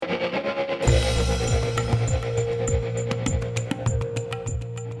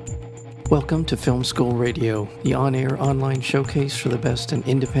Welcome to Film School Radio, the on-air online showcase for the best in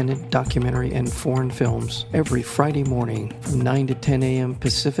independent documentary and foreign films, every Friday morning from 9 to 10 a.m.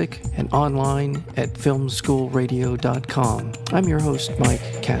 Pacific and online at filmschoolradio.com. I'm your host, Mike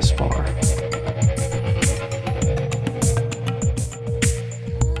Kaspar.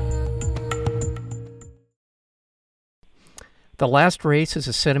 The Last Race is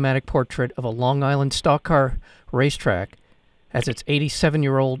a cinematic portrait of a Long Island stock car racetrack as its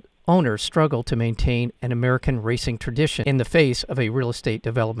 87-year-old owner struggle to maintain an American racing tradition in the face of a real estate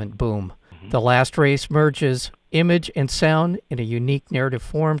development boom. The Last Race merges image and sound in a unique narrative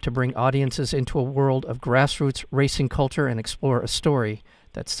form to bring audiences into a world of grassroots racing culture and explore a story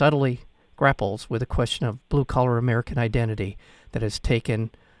that subtly grapples with the question of blue-collar American identity that has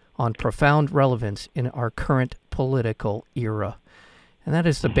taken on profound relevance in our current political era. And that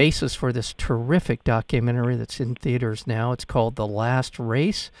is the basis for this terrific documentary that's in theaters now. It's called The Last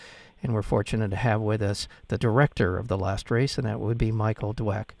Race, and we're fortunate to have with us the director of The Last Race, and that would be Michael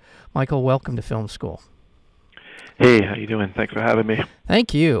Dweck. Michael, welcome to Film School. Hey, how you doing? Thanks for having me.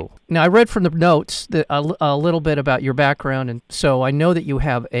 Thank you. Now, I read from the notes a little bit about your background, and so I know that you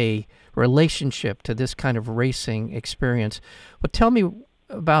have a relationship to this kind of racing experience. But tell me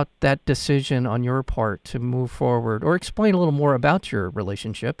about that decision on your part to move forward, or explain a little more about your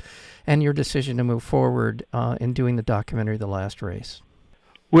relationship and your decision to move forward in doing the documentary The Last Race.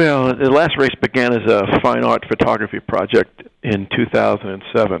 Well, The Last Race began as a fine art photography project in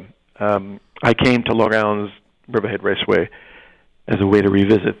 2007. I came to Long Island's Riverhead Raceway as a way to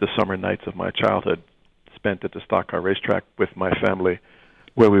revisit the summer nights of my childhood, spent at the stock car racetrack with my family,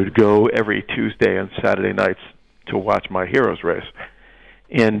 where we would go every Tuesday and Saturday nights to watch my heroes race.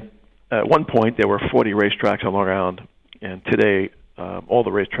 And at one point, there were 40 racetracks on Long Island, and today all the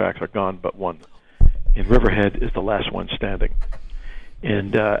racetracks are gone but one. And Riverhead is the last one standing.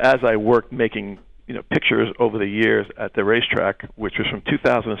 And as I worked making pictures over the years at the racetrack, which was from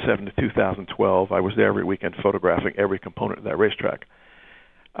 2007 to 2012, I was there every weekend photographing every component of that racetrack.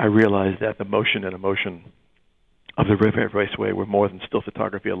 I realized that the motion and emotion of the Riverhead Raceway were more than still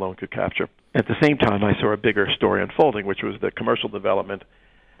photography alone could capture. At the same time, I saw a bigger story unfolding, which was the commercial development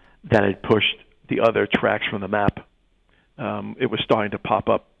that had pushed the other tracks from the map. It was starting to pop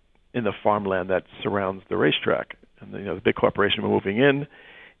up in the farmland that surrounds the racetrack. And the big corporations were moving in,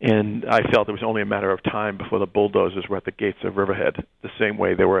 and I felt it was only a matter of time before the bulldozers were at the gates of Riverhead, the same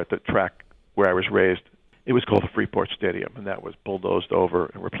way they were at the track where I was raised. It was called the Freeport Stadium, and that was bulldozed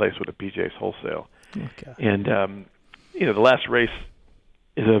over and replaced with a BJ's Wholesale. Okay. And, The Last Race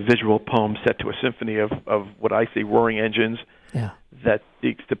is a visual poem set to a symphony of what I see roaring engines that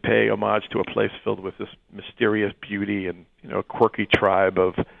seeks to pay homage to a place filled with this mysterious beauty and, a quirky tribe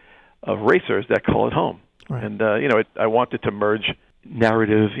of racers that call it home. Right. And, I wanted to merge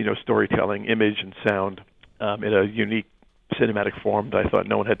narrative, storytelling, image, and sound in a unique cinematic form that I thought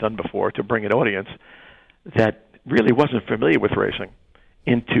no one had done before to bring an audience that really wasn't familiar with racing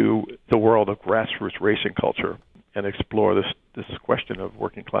into the world of grassroots racing culture and explore this question of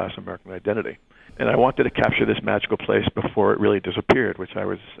working class American identity. And I wanted to capture this magical place before it really disappeared, which I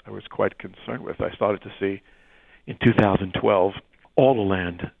was quite concerned with. I started to see in 2012 all the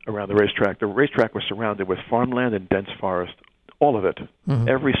land around the racetrack. The racetrack was surrounded with farmland and dense forest, all of it. Mm-hmm.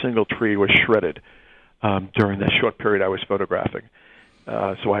 Every single tree was shredded during that short period I was photographing.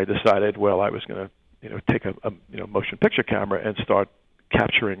 So I decided, I was going to take a motion picture camera and start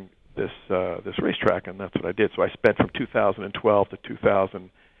capturing this racetrack, and that's what I did. So I spent from 2012 to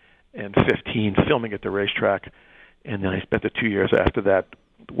 2015 filming at the racetrack, and then I spent the 2 years after that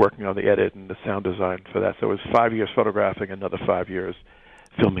working on the edit and the sound design for that. So it was 5 years photographing, another 5 years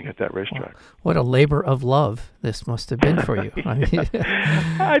filming at that racetrack. What a labor of love this must have been for you. I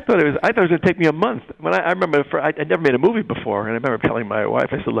thought it was going to take me a month. When I remember, I'd never made a movie before, and I remember telling my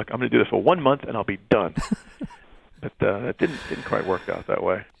wife, I said, "Look, I'm going to do this for 1 month, and I'll be done." But it didn't quite work out that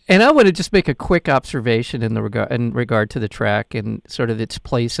way. And I want to just make a quick observation in regard to the track and sort of its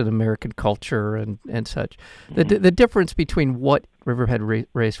place in American culture and such. Mm-hmm. The difference between what Riverhead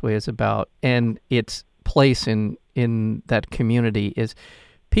Raceway is about and its place in that community is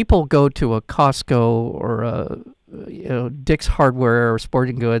people go to a Costco or a Dick's Hardware or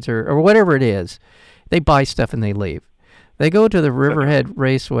Sporting Goods or whatever it is. They buy stuff and they leave. They go to the Riverhead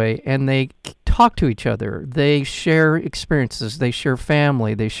Raceway and they talk to each other. They share experiences. They share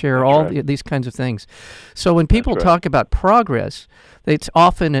family. They share That's all right. these kinds of things. So when people That's right. talk about progress, it's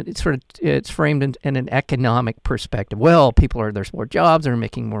often it's framed in an economic perspective. Well, there's more jobs, they're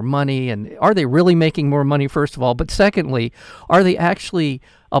making more money, and are they really making more money, first of all? But secondly, are they actually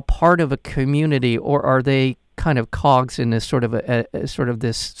a part of a community, or are they kind of cogs in this sort of a sort of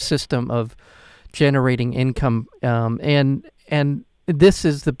this system of generating income? And this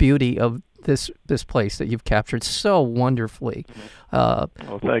is the beauty of this place that you've captured so wonderfully. Well,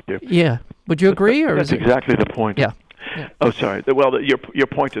 thank you. Yeah, would you agree, or That's is it? exactly the point. Yeah. Oh, sorry. Well, your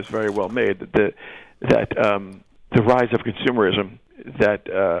point is very well made. That the rise of consumerism, that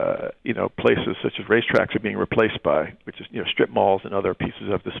places such as racetracks are being replaced by, which is strip malls and other pieces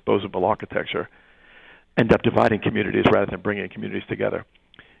of disposable architecture, end up dividing communities rather than bringing communities together.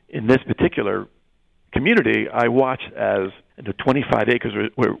 In this particular community, I watched as 25 acres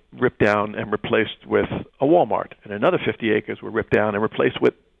were ripped down and replaced with a Walmart, and another 50 acres were ripped down and replaced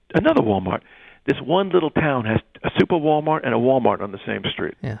with another Walmart. This one little town has a super Walmart and a Walmart on the same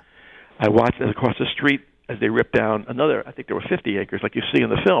street. Yeah. I watched as across the street as they ripped down another, I think there were 50 acres, like you see in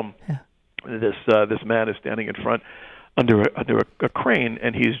the film. Yeah. This man is standing in front under a crane,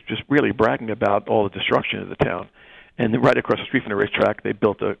 and he's just really bragging about all the destruction of the town. And then right across the street from the racetrack, they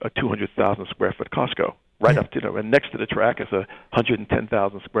built a 200,000 square foot Costco. Right up to and next to the track is a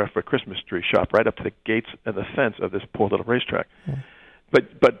 110,000 square foot Christmas tree shop, right up to the gates and the fence of this poor little racetrack. Yeah.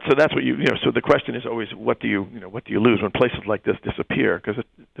 But so that's what so the question is always, what do you lose when places like this disappear? Because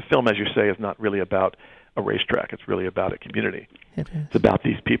the film, as you say, is not really about a racetrack. It's really about a community. It is. It's about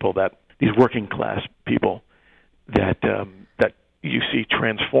these people, these working class people that you see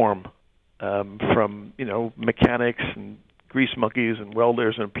transform from mechanics and grease monkeys and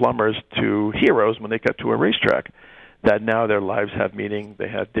welders and plumbers to heroes when they get to a racetrack. That now their lives have meaning, they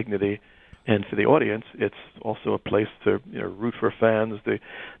have dignity, and for the audience, it's also a place to root for fans. The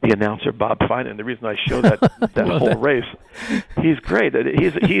announcer Bob Finan. The reason I show that whole race, he's great.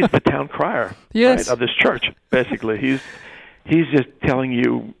 He's the town crier, yes, right, of this church. Basically, he's just telling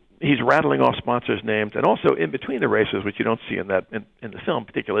you. He's rattling off sponsors' names, and also in between the races, which you don't see in the film in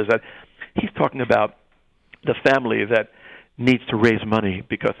particular, is that he's talking about the family that needs to raise money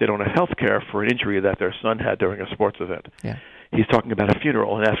because they don't have health care for an injury that their son had during a sports event. Yeah. He's talking about a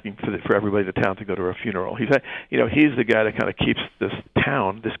funeral and asking for everybody in the town to go to a funeral. He's the guy that kind of keeps this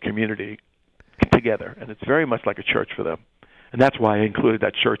town, this community together, and it's very much like a church for them. And that's why I included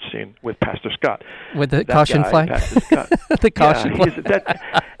that church scene with Pastor Scott. With the caution flag? Pastor Scott. The caution flag.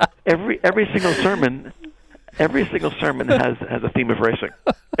 Every single sermon has a theme of racing.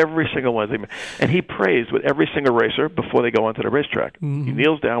 Every single one. And he prays with every single racer before they go onto the racetrack. Mm-hmm. He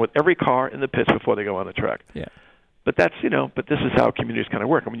kneels down with every car in the pits before they go on the track. Yeah. But that's but this is how communities kind of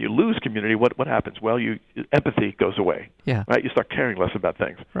work. And when you lose community, what happens? Well, empathy goes away. Yeah. Right? You start caring less about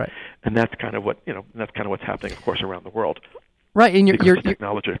things. Right. And that's kind of what's happening, of course, around the world. Right, and your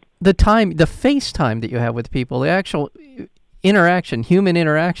technology. The face time that you have with people, the actual interaction, human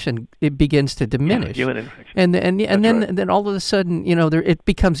interaction, it begins to diminish. Yeah, human interaction. And then all of a sudden, it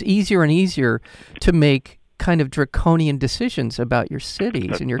becomes easier and easier to make kind of draconian decisions about your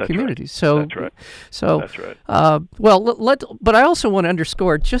cities and your communities. Right. That's right. That's right. But I also want to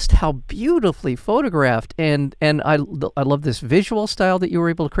underscore just how beautifully photographed, and I love this visual style that you were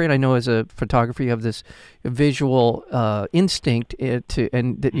able to create. I know as a photographer you have this visual instinct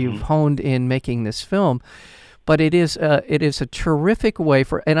and that you've honed in making this film. But it is a terrific way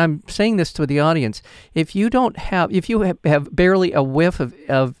for, and I'm saying this to the audience, if you have barely a whiff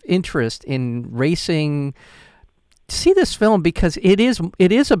of interest in racing, see this film because it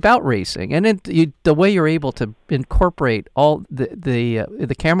is about racing, and the way you're able to incorporate all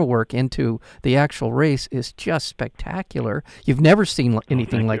the camera work into the actual race is just spectacular. You've never seen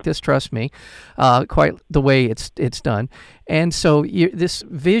anything like this, trust me, quite the way it's done. And so this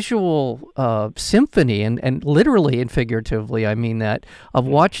visual symphony, and literally and figuratively, I mean that, of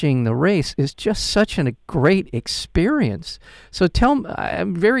watching the race is just such a great experience. So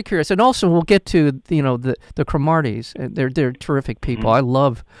I'm very curious, and also we'll get to the Cromarties. They're terrific people. I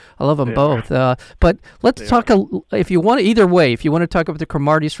love them both. But let's talk if you want either way. If you want to talk about the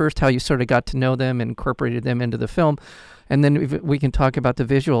Cromarties first, how you sort of got to know them and incorporated them into the film. And then we can talk about the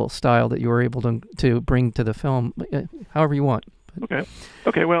visual style that you were able to bring to the film, however you want. Okay.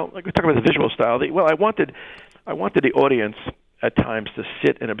 Well, we talk about the visual style. I wanted the audience at times to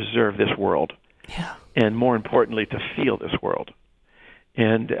sit and observe this world, and more importantly, to feel this world.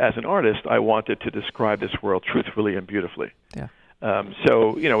 And as an artist, I wanted to describe this world truthfully and beautifully. Yeah.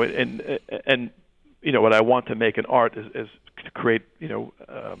 What I want to make in art is to create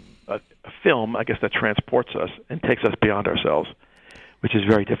a film, I guess, that transports us and takes us beyond ourselves, which is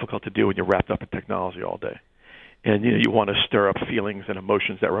very difficult to do when you're wrapped up in technology all day. And you want to stir up feelings and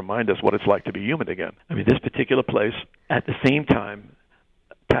emotions that remind us what it's like to be human again. I mean, this particular place, at the same time,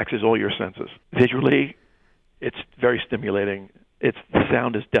 taxes all your senses. Visually, it's very stimulating. The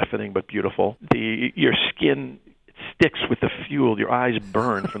sound is deafening but beautiful. Your skin sticks with the fuel. Your eyes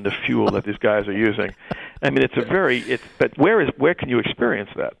burn from the fuel that these guys are using. I mean, but where can you experience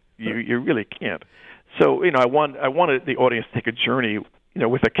that? You really can't. So, I wanted the audience to take a journey,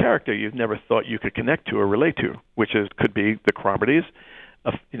 with a character you've never thought you could connect to or relate to, which could be the Cromartys,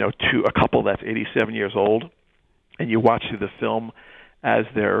 to a couple that's 87 years old, and you watch through the film as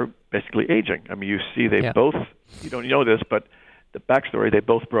they're basically aging. I mean, you see both, you don't know this, but the backstory, they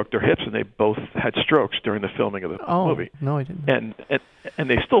both broke their hips and they both had strokes during the filming of the movie. No, I didn't. And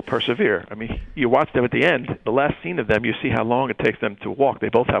they still persevere. I mean, you watch them at the end, the last scene of them, you see how long it takes them to walk. They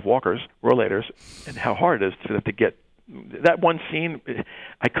both have walkers, rollators, and how hard it is for them to get. That one scene,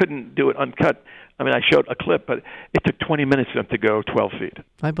 I couldn't do it uncut. I mean, I showed a clip, but it took 20 minutes for them to go 12 feet.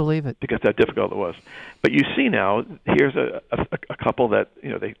 I believe it. Because how difficult it was. But you see now, here's a couple that,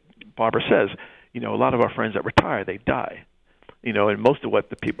 Barbara says, a lot of our friends that retire, they die. And most of what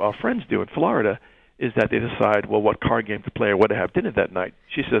our friends do in Florida is that they decide, well, what card game to play or what to have dinner that night.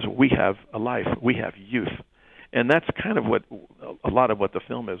 She says, we have a life. We have youth. And that's kind of what a lot of what the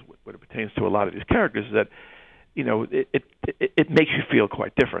film is, what it pertains to a lot of these characters, is that, it makes you feel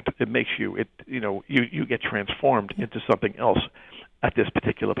quite different. It makes you get transformed into something else at this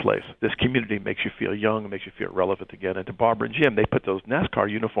particular place. This community makes you feel young, makes you feel relevant again. And to Barbara and Jim, they put those NASCAR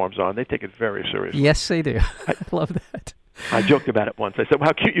uniforms on. They take it very seriously. Yes, they do. I love that. I joked about it once. I said, well,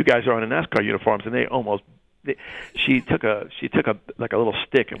 how cute you guys are in the NASCAR uniforms. And she took a little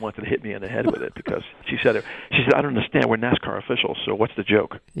stick and wanted to hit me in the head with it because she said, I don't understand. We're NASCAR officials, so what's the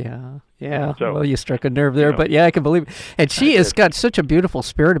joke? Yeah. So, well, you struck a nerve there, but yeah, I can believe it. And she has got such a beautiful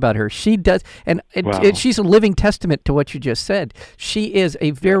spirit about her. She does, and she's a living testament to what you just said. She is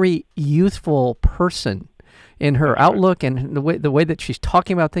a very youthful person in her outlook and the way that she's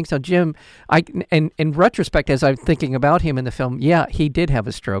talking about things. Now, Jim, in retrospect, as I'm thinking about him in the film, yeah, he did have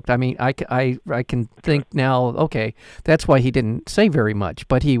a stroke. I mean, I can think now, okay, that's why he didn't say very much,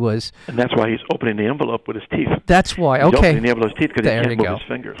 but he was. And that's why he's opening the envelope with his teeth. That's why, he's okay. opening the envelope with his teeth because he can't move his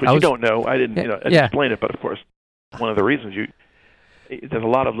fingers, which you don't know. I didn't explain it, but of course, one of the reasons there's a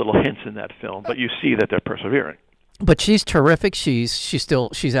lot of little hints in that film, but you see that they're persevering. But she's terrific. She's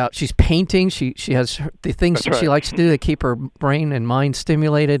out. She's painting. She has the things that she likes to do to keep her brain and mind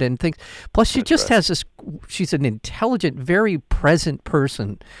stimulated and things. Plus, she has this. She's an intelligent, very present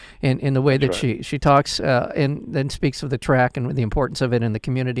person in the way that she talks and then speaks of the track and the importance of it and the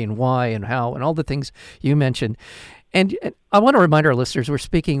community and why and how and all the things you mentioned. And I want to remind our listeners, we're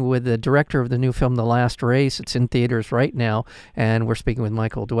speaking with the director of the new film, The Last Race. It's in theaters right now, and we're speaking with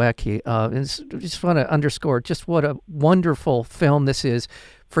Michael Dweck. Just want to underscore just what a wonderful film this is.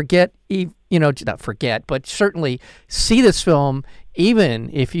 Not forget, but certainly see this film, even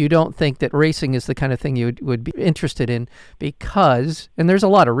if you don't think that racing is the kind of thing you would be interested in, because, and there's a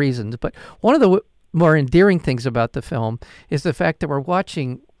lot of reasons, but one of the more endearing things about the film is the fact that we're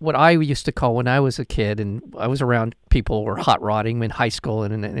watching what I used to call when I was a kid, and I was around people who were hot rodding in high school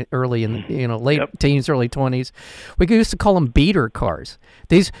and early in late teens, early 20s. We used to call them beater cars.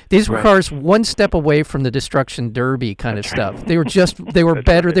 These were cars one step away from the destruction derby kind of stuff. They were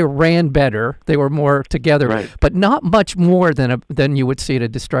better. They ran better. They were more together, but not much more than you would see at a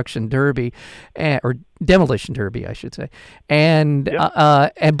destruction derby, or demolition derby, I should say. And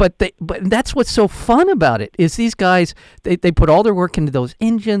but that's what's so fun about it is these guys they put all their work into those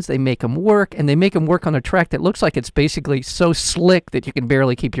engines. They make them work, and they make them work on a track that looks like it's basically so slick that you can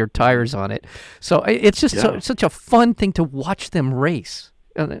barely keep your tires on it. So it's just such a fun thing to watch them race.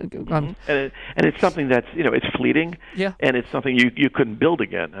 And it's something that's it's fleeting, and it's something you couldn't build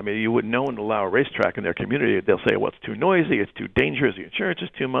again. I mean, no one would allow a racetrack in their community. They'll say, well, it's too noisy, it's too dangerous, the insurance is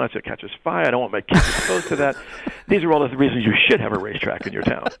too much, it catches fire, I don't want my kids exposed to that. These are all the reasons you should have a racetrack in your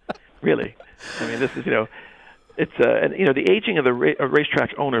town. Really, I mean, this is it's and the aging of the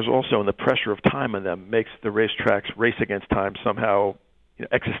racetrack owners also, and the pressure of time on them makes the racetracks race against time somehow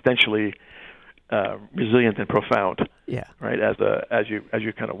existentially resilient and profound. Yeah. Right. As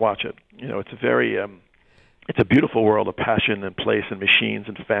you kind of watch it, it's a very it's a beautiful world of passion and place and machines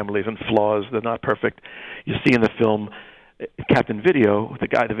and families and flaws. They're not perfect. You see in the film, Captain Video, the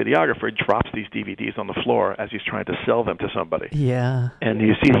videographer, drops these DVDs on the floor as he's trying to sell them to somebody. Yeah. And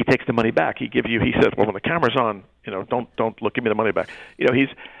you see he takes the money back. He says, well, when the camera's on, don't give me the money back.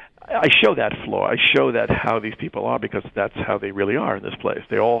 I show that flaw. I show that how these people are, because that's how they really are in this place.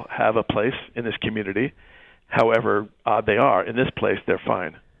 They all have a place in this community. However odd they are, in this place, they're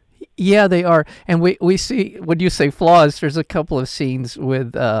fine. Yeah, they are. And we see, when you say flaws, there's a couple of scenes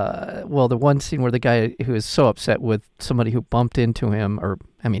with, the one scene where the guy who is so upset with somebody who bumped into him,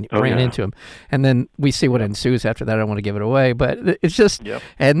 ran into him. And then we see what ensues after that. I don't want to give it away, but it's just,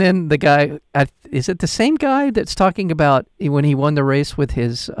 and then the guy, is it the same guy that's talking about when he won the race with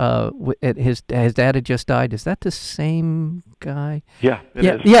his dad had just died? Is that the same guy? Yeah.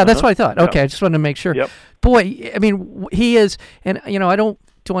 Yeah, that's what I thought. Okay, I just wanted to make sure. Yep. Boy, I mean, he is, and, I don't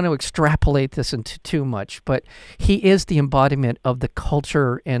want to extrapolate this into too much, but he is the embodiment of the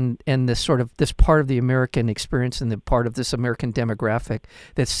culture and this sort of this part of the American experience and the part of this American demographic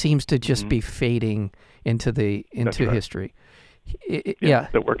that seems to just be fading into history.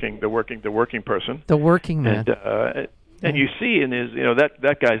 The working person, the working man. And you see in his,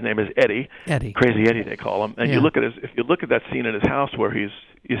 that guy's name is Eddie. Crazy Eddie, they call him. And if you look at that scene in his house where his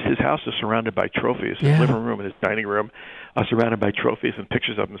house is surrounded by trophies. His living room and his dining room are surrounded by trophies and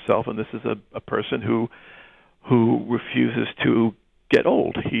pictures of himself. And this is a person who refuses to get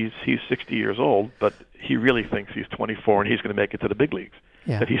old. He's 60 years old, but he really thinks he's 24 and he's going to make it to the big leagues.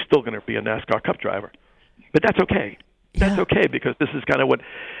 Yeah. That he's still going to be a NASCAR Cup driver. But that's okay. That's okay, because this is kind of what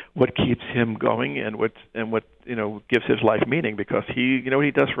keeps him going and what gives his life meaning, because he what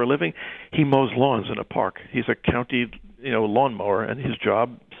he does for a living? He mows lawns in a park. He's a county lawnmower, and his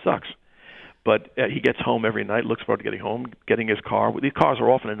job sucks. But he gets home every night, looks forward to getting home, getting his car. These cars are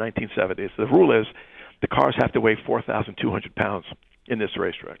often in the 1970s. The rule is the cars have to weigh 4,200 pounds in this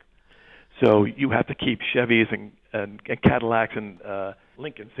racetrack. So you have to keep Chevys and Cadillacs and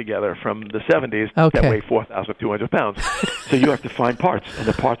Lincolns together from the 70s that weigh 4,200 pounds. So you have to find parts, and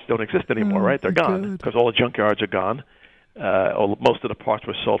the parts don't exist anymore, right? They're gone because all the junkyards are gone. Most of the parts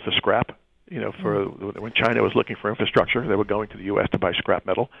were sold for scrap. For when China was looking for infrastructure, they were going to the U.S. to buy scrap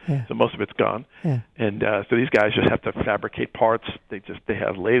metal. Yeah. So most of it's gone. Yeah. And so these guys just have to fabricate parts. They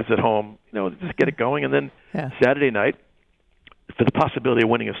have lathes at home. Just get it going, and then Saturday night, for the possibility of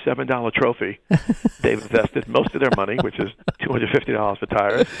winning a $7 trophy, they've invested most of their money, which is $250 for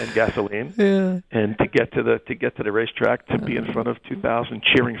tires and gasoline, and to get to the racetrack to be in front of 2,000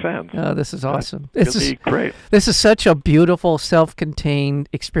 cheering fans. Oh, this is awesome! This is great. This is such a beautiful, self-contained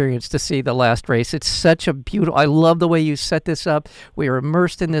experience to see the last race. It's such a beautiful. I love the way you set this up. We are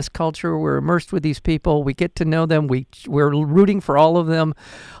immersed in this culture. We're immersed with these people. We get to know them. We're rooting for all of them,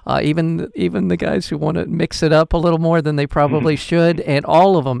 even the guys who want to mix it up a little more than they probably should, and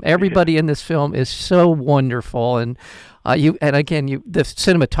all of them. Everybody in this film is so wonderful, and the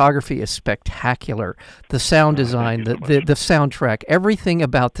cinematography is spectacular. The sound design, the soundtrack, everything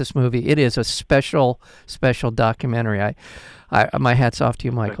about this movie. It is a special documentary. My hat's off to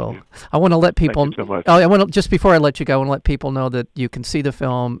you, Michael. I want to let people. Thank you so much. Just before I let you go, I want to let people know that you can see the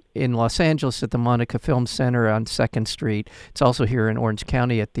film in Los Angeles at the Monica Film Center on 2nd Street. It's also here in Orange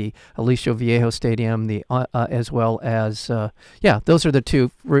County at the Aliso Viejo Stadium. As well as those are the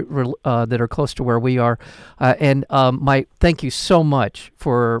two that are close to where we are. Mike, thank you so much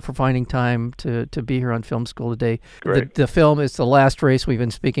for finding time to be here on Film School today. Great. The film is The Last Race. We've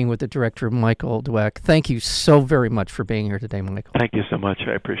been speaking with the director, Michael Dweck. Thank you so very much for being here today, Michael. Thank you so much.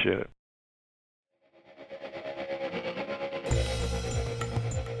 I appreciate it.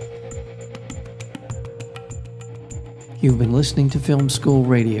 You've been listening to Film School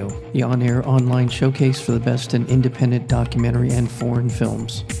Radio, the on-air online showcase for the best in independent documentary and foreign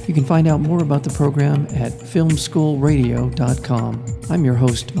films. You can find out more about the program at filmschoolradio.com. I'm your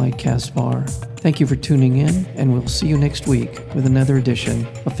host, Mike Kaspar. Thank you for tuning in, and we'll see you next week with another edition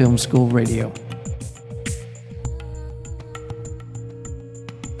of Film School Radio.